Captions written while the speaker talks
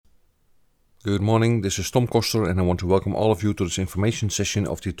Good morning, this is Tom Koster and I want to welcome all of you to this information session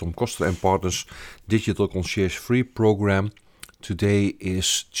of the Tom Koster & Partners Digital Concierge Free program. Today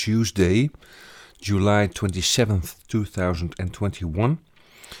is Tuesday, July 27th, 2021.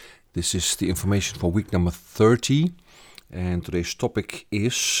 This is the information for week number 30 and today's topic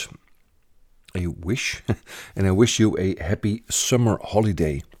is a wish and I wish you a happy summer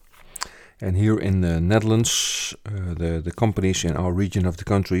holiday. And here in the Netherlands, the companies in our region of the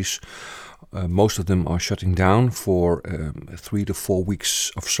countries, most of them are shutting down for 3 to 4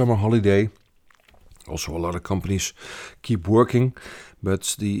 weeks of summer holiday. Also, a lot of companies keep working,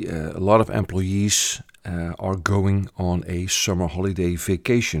 but a lot of employees are going on a summer holiday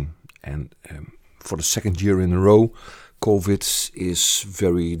vacation. And for the second year in a row, COVID is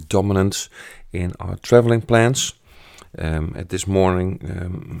very dominant in our traveling plans. At this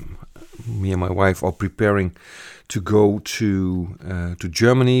morning, me and my wife are preparing to go to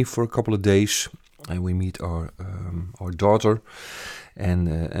Germany for a couple of days, and we meet our daughter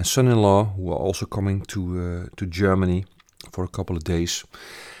and son-in-law who are also coming to Germany for a couple of days.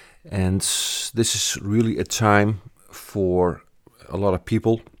 And this is really a time for a lot of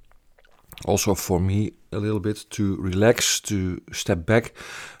people, also for me a little bit, to relax, to step back,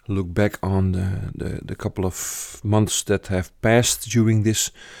 look back on the couple of months that have passed during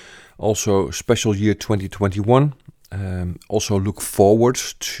this also special year 2021. Also look forward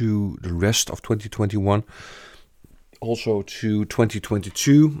to the rest of 2021, also to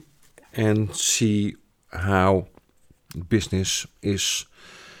 2022, and see how business is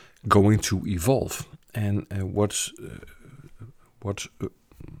going to evolve and what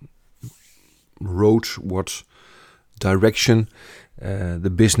road, what direction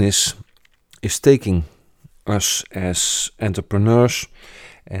the business is taking us as entrepreneurs.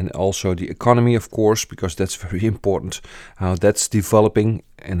 And also the economy, of course, because that's very important, how that's developing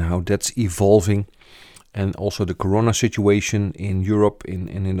and how that's evolving. And also the corona situation in Europe and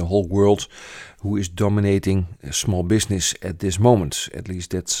in the whole world, who is dominating small business at this moment. At least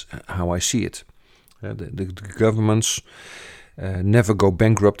that's how I see it. The governments never go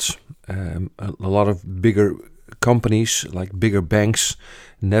bankrupt. A lot of bigger companies, like bigger banks,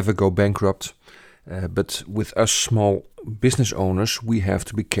 never go bankrupt. But with us small business owners, we have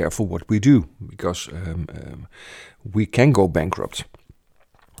to be careful what we do, because we can go bankrupt.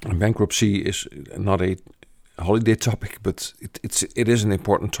 And bankruptcy is not a holiday topic, but it is an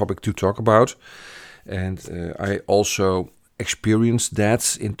important topic to talk about. And I also experienced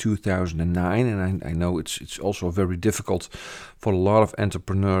that in 2009, and I know it's also very difficult for a lot of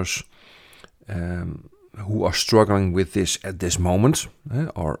entrepreneurs who are struggling with this at this moment,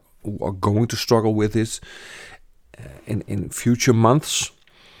 or who are going to struggle with it in future months,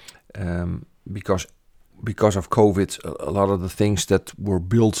 because of COVID. A lot of the things that were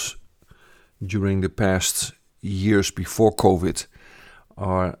built during the past years before COVID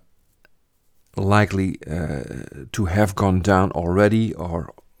are likely to have gone down already,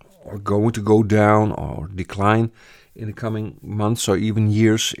 or going to go down or decline in the coming months or even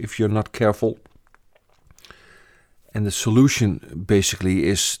years if you're not careful. And the solution basically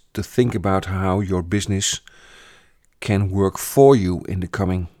is to think about how your business can work for you in the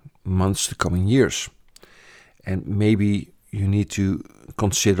coming months, the coming years. And maybe you need to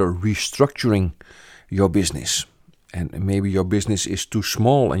consider restructuring your business. And maybe your business is too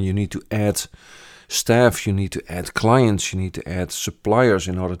small and you need to add staff, you need to add clients, you need to add suppliers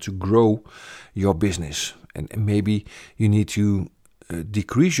in order to grow your business. And maybe you need to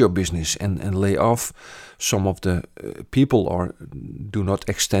decrease your business and lay off some of the people, or do not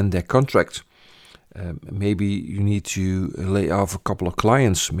extend their contract. Maybe you need to lay off a couple of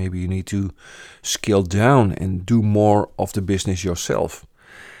clients. Maybe you need to scale down and do more of the business yourself.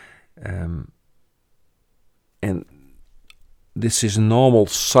 And this is a normal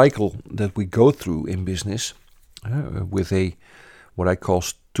cycle that we go through in business, with what I call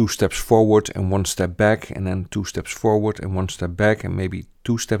 2 steps forward and 1 step back, and then 2 steps forward and 1 step back, and maybe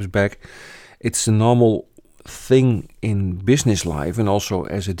 2 steps back. It's a normal thing in business life, and also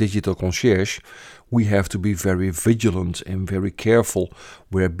as a digital concierge, we have to be very vigilant and very careful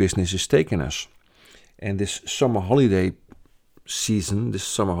where business is taking us. And this summer holiday season, this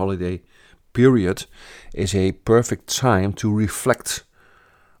summer holiday period, is a perfect time to reflect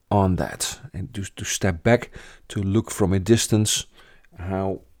on that and to step back, to look from a distance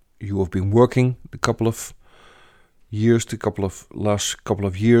how you have been working the couple of years,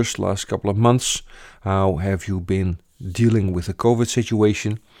 last couple of months. How have you been dealing with the COVID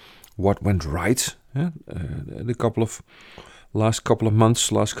situation? What went right? The last couple of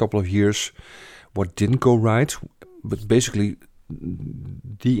months, last couple of years. What didn't go right? But basically,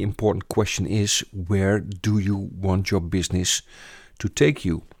 the important question is, where do you want your business to take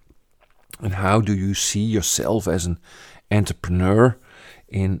you? And how do you see yourself as an entrepreneur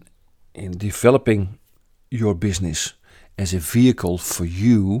in developing your business as a vehicle for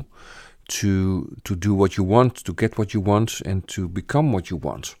you to do what you want, to get what you want, and to become what you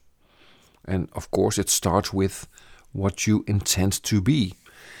want? And of course, it starts with what you intend to be.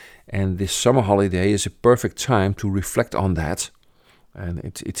 And this summer holiday is a perfect time to reflect on that. And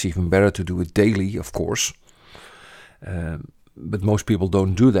it's even better to do it daily, of course. But most people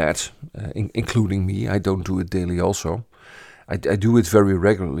don't do that, including me. I don't do it daily also. I do it very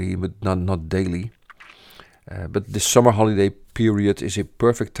regularly, but not daily. But this summer holiday period is a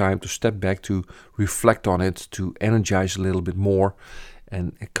perfect time to step back, to reflect on it, to energize a little bit more,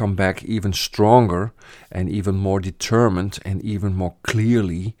 and come back even stronger and even more determined and even more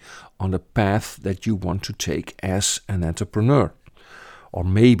clearly on the path that you want to take as an entrepreneur. Or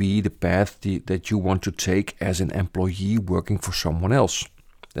maybe the path that you want to take as an employee working for someone else.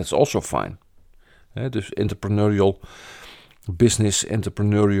 That's also fine. This entrepreneurial business,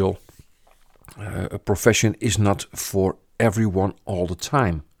 entrepreneurial profession is not for everyone all the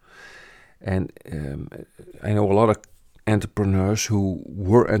time. And I know a lot of entrepreneurs who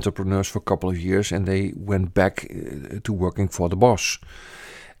were entrepreneurs for a couple of years and they went back to working for the boss.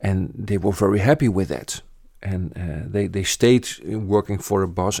 And they were very happy with that. And they stayed working for a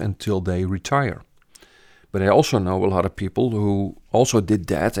boss until they retire. But I also know a lot of people who also did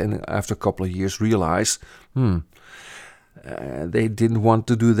that and after a couple of years realized, they didn't want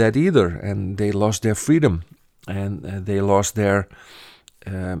to do that either. And they lost their freedom and they lost their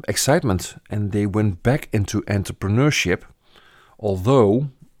excitement. And they went back into entrepreneurship, although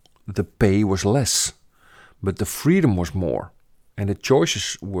the pay was less. But the freedom was more and the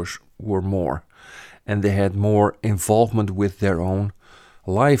choices were more. And they had more involvement with their own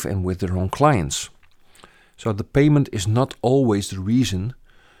life and with their own clients. So the payment is not always the reason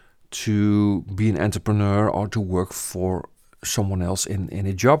to be an entrepreneur or to work for someone else in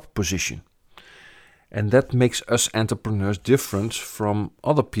a job position. And that makes us entrepreneurs different from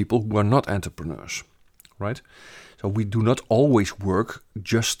other people who are not entrepreneurs, right? So we do not always work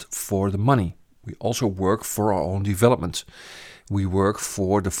just for the money. We also work for our own development. We work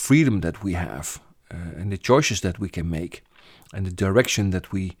for the freedom that we have. And the choices that we can make and the direction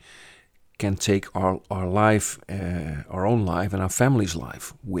that we can take our life, our own life and our family's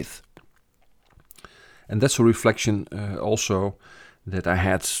life with. And that's a reflection also that I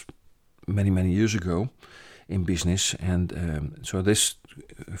had many years ago in business. And so this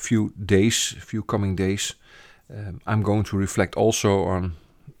few coming days, I'm going to reflect also on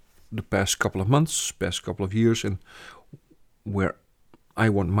the past couple of months, past couple of years, and where I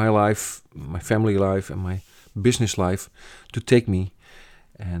want my life, my family life, and my business life to take me,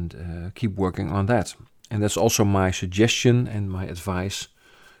 and keep working on that. And that's also my suggestion and my advice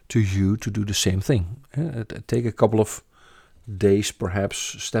to you to do the same thing. Take a couple of days, perhaps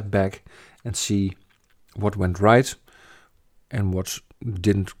step back and see what went right and what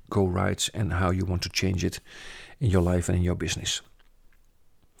didn't go right and how you want to change it in your life and in your business.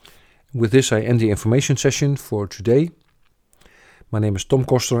 With this, I end the information session for today. My name is Tom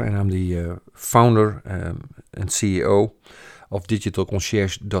Koster and I'm the founder and CEO of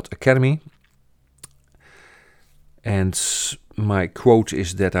digitalconcierge.academy. And my quote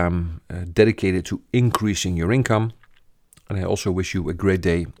is that I'm dedicated to increasing your income. And I also wish you a great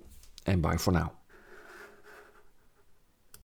day and bye for now.